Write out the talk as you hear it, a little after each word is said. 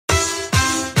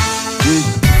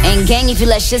Gang if you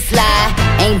let shit slide.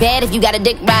 Ain't bad if you got a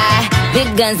dick ride. Big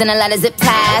guns and a lot of zip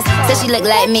ties. Said she look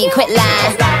like me, quit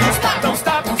lying. Don't stop, don't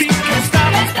stop the beat, can't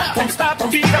stop. Won't stop the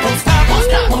beat, won't stop, won't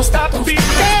stop, won't stop the beat.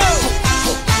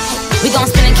 We gon'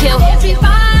 spin and kill. Deep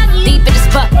in the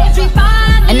spot.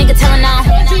 A nigga telling on.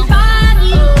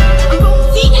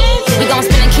 We gon'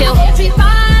 spin and kill.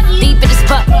 Deep in the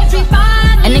spot.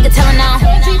 A nigga telling on.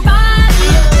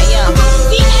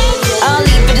 All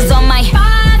these bitches on my.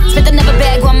 Spent another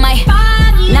bag on my.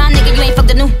 Nah, nigga, you ain't fucked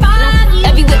the new.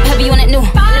 Every whip heavy on it new.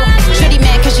 Shorty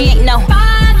mad cause she ain't know.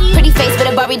 Pretty face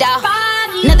with a Barbie doll.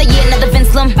 Another year, another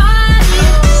Vince Lum.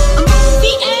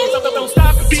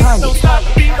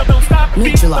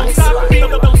 Neutralize.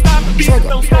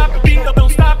 Trigger.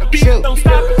 Shoot.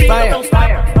 Fire.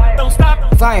 Fire.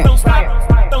 Fire.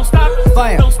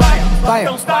 Fire.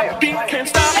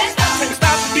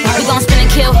 We gon' spin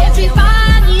and kill.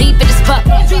 Deep in the spot.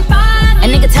 A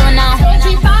nigga telling on.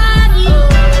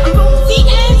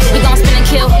 We gon' spin and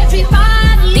kill. Deep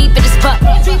in the spot.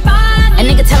 A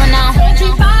nigga telling on.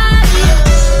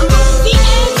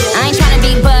 I ain't tryna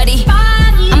be buddy.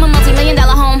 I'm a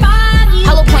multi-million-dollar home.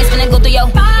 Hollow points finna go through yo.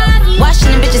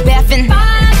 Washing them bitches bathing.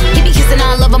 He be kissing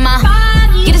all over my.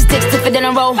 Get his dick stiffer than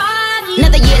a roll.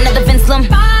 Another year, another Vince Lum.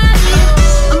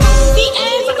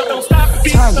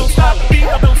 Target.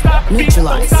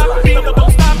 Neutralize.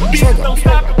 Trigger.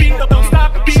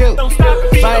 Shoot.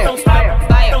 Fire.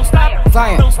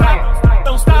 Fire.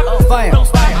 Fire.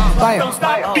 Fire.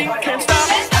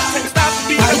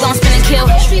 We gon' spin and kill.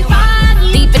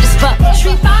 Deep in the spot.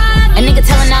 A nigga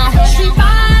telling on.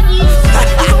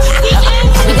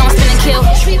 We gon' spin and kill.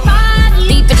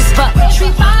 Deep in the spot.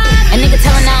 A nigga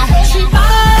telling on.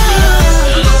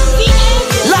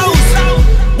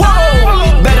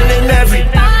 Whoa, better than every.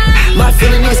 My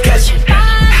feeling is catchy.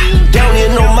 Down here,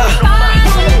 no my.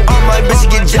 All my bitches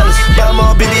get jealous. But I'm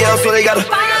all BBL, so they gotta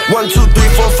 1, 2, 3,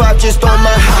 4, 5 just on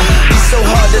my high. Be so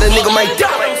hard that a nigga might die.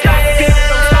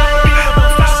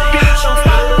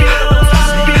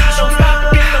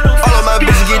 All of my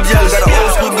bitches get jealous. Got an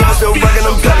old school girl still rockin'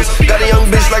 them pellets. Got a young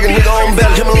bitch like a nigga on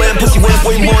belly. Himalayan pussy worth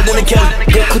way more than a Kelly.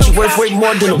 Good coochie worth way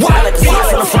more than a what? I like to see it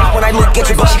from the front when I look at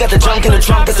you, but she got the junk in the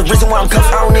trunk. That's the reason why I'm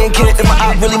cuffed. I don't even care if my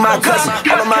op really my cousin.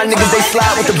 All of my niggas they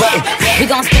slide with the button. We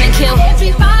gon' spin and kill.